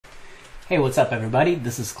Hey, what's up everybody?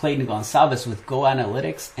 This is Clayton Gonsalves with Go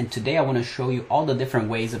Analytics, and today I want to show you all the different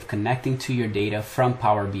ways of connecting to your data from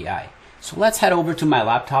Power BI. So let's head over to my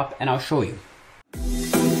laptop and I'll show you.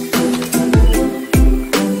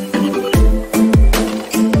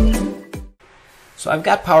 So I've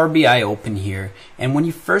got Power BI open here, and when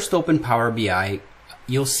you first open Power BI,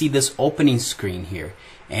 you'll see this opening screen here.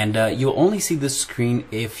 And you'll only see this screen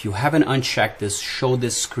if you haven't unchecked this Show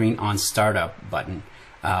This Screen on Startup button.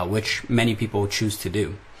 Which many people choose to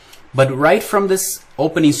do. But right from this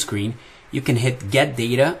opening screen, you can hit Get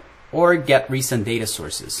Data or Get Recent Data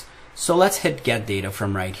Sources. So let's hit Get Data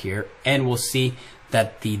from right here, and we'll see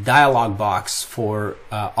that the dialog box for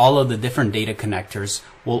all of the different data connectors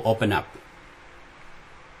will open up.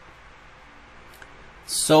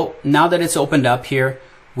 So now that it's opened up here,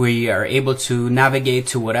 we are able to navigate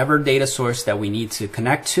to whatever data source that we need to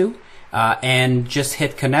connect to, and just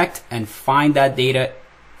hit Connect and find that data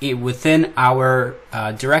within our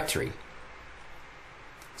directory.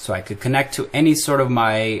 So I could connect to any sort of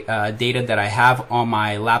my data that I have on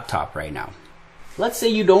my laptop right now. Let's say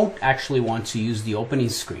you don't actually want to use the opening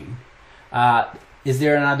screen. Is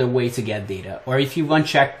there another way to get data? Or if you've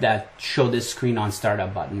unchecked that Show This Screen on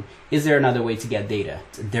Startup button, is there another way to get data?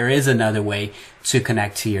 There is another way to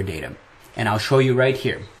connect to your data, and I'll show you right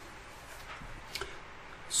here.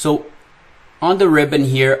 So on the ribbon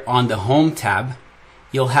here on the Home tab,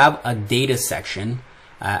 you'll have a data section,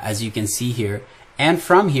 as you can see here, and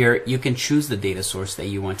from here you can choose the data source that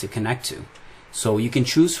you want to connect to. So you can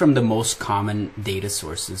choose from the most common data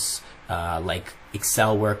sources like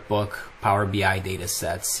Excel workbook, Power BI data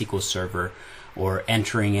sets, SQL Server, or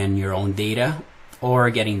entering in your own data, or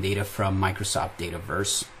getting data from Microsoft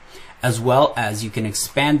Dataverse. As well as you can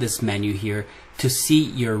expand this menu here to see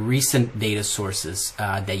your recent data sources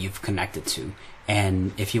that you've connected to.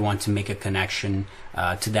 And if you want to make a connection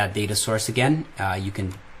to that data source again, you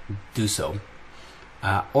can do so.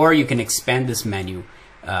 Or you can expand this menu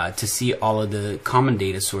to see all of the common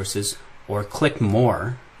data sources, or click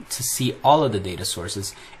More to see all of the data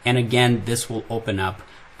sources. And again, this will open up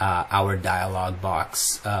our dialog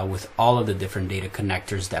box with all of the different data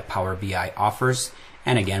connectors that Power BI offers.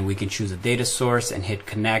 And again, we can choose a data source and hit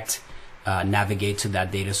Connect, navigate to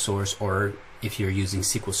that data source, or if you're using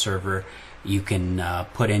SQL Server, you can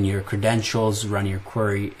put in your credentials, run your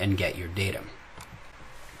query, and get your data.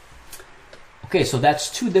 Okay, so that's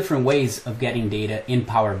two different ways of getting data in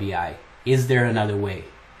Power BI. Is there another way?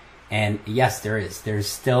 And yes, there is. There's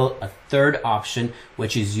still a third option,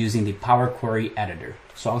 which is using the Power Query Editor.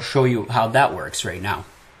 So I'll show you how that works right now.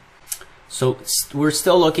 So we're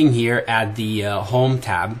still looking here at the Home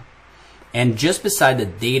tab, and just beside the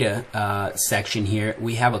Data section here,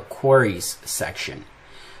 we have a Queries section.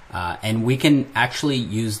 And we can actually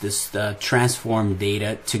use this transform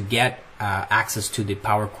data to get access to the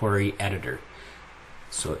Power Query Editor.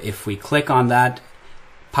 So if we click on that,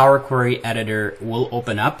 Power Query Editor will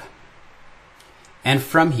open up, and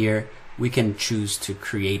from here we can choose to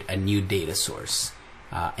create a new data source,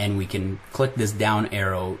 and we can click this down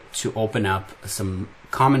arrow to open up some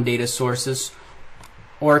common data sources,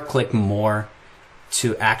 or click More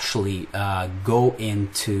to actually go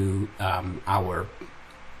into our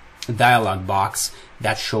dialog box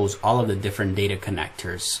that shows all of the different data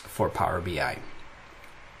connectors for Power BI.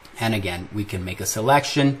 And again, we can make a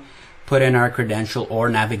selection, put in our credential, or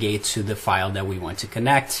navigate to the file that we want to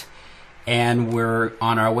connect, and we're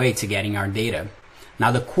on our way to getting our data.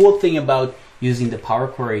 Now, the cool thing about using the Power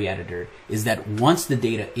Query Editor is that once the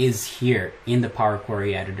data is here in the Power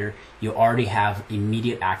Query Editor, you already have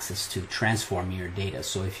immediate access to transform your data.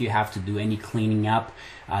 So if you have to do any cleaning up,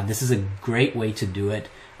 this is a great way to do it,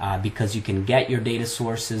 because you can get your data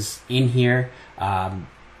sources in here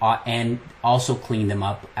and also clean them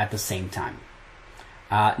up at the same time.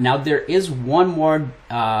 Now there is one more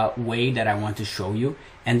way that I want to show you,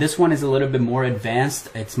 and this one is a little bit more advanced.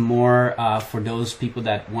 It's more for those people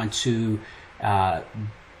that want to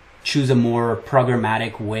choose a more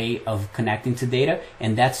programmatic way of connecting to data,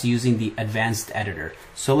 and that's using the Advanced Editor.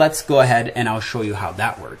 So let's go ahead and I'll show you how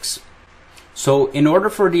that works. So in order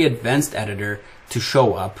for the Advanced Editor to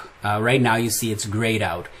show up, right now you see it's grayed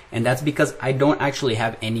out, and that's because I don't actually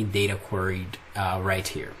have any data queried right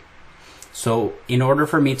here. So in order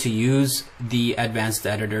for me to use the Advanced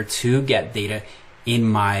Editor to get data in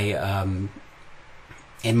my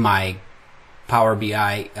Power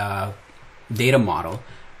BI data model,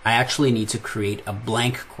 I actually need to create a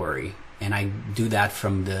blank query, and I do that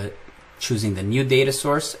from choosing the new data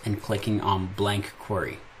source and clicking on blank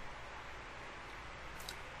query.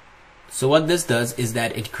 So what this does is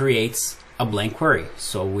that it creates a blank query.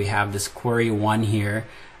 So we have this query 1 here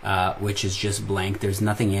which is just blank. There's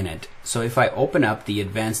nothing in it. So if I open up the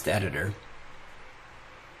advanced editor,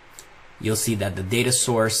 you'll see that the data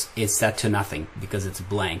source is set to nothing because it's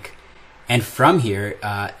blank. And from here,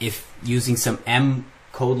 if using some M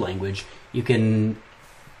code language, you can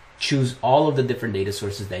choose all of the different data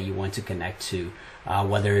sources that you want to connect to,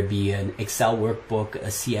 whether it be an Excel workbook, a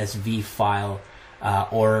CSV file,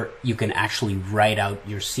 or you can actually write out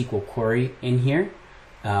your SQL query in here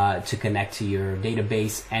to connect to your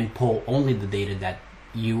database and pull only the data that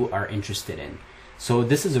you are interested in. So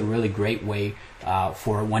this is a really great way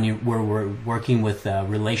for when we're working with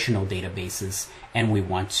relational databases and we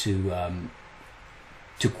want to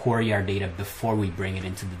query our data before we bring it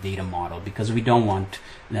into the data model, because we don't want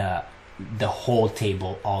the whole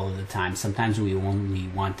table all of the time. Sometimes we only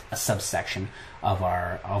want a subsection of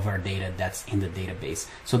our data that's in the database.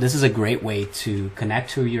 So this is a great way to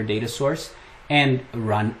connect to your data source and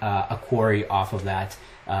run a query off of that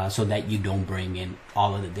so that you don't bring in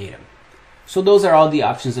all of the data. So those are all the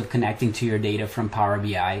options of connecting to your data from Power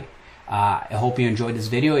BI. I hope you enjoyed this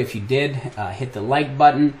video. If you did, hit the like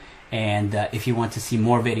button. And if you want to see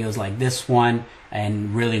more videos like this one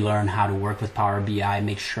and really learn how to work with Power BI,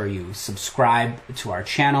 make sure you subscribe to our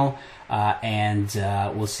channel, and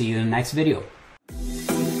we'll see you in the next video.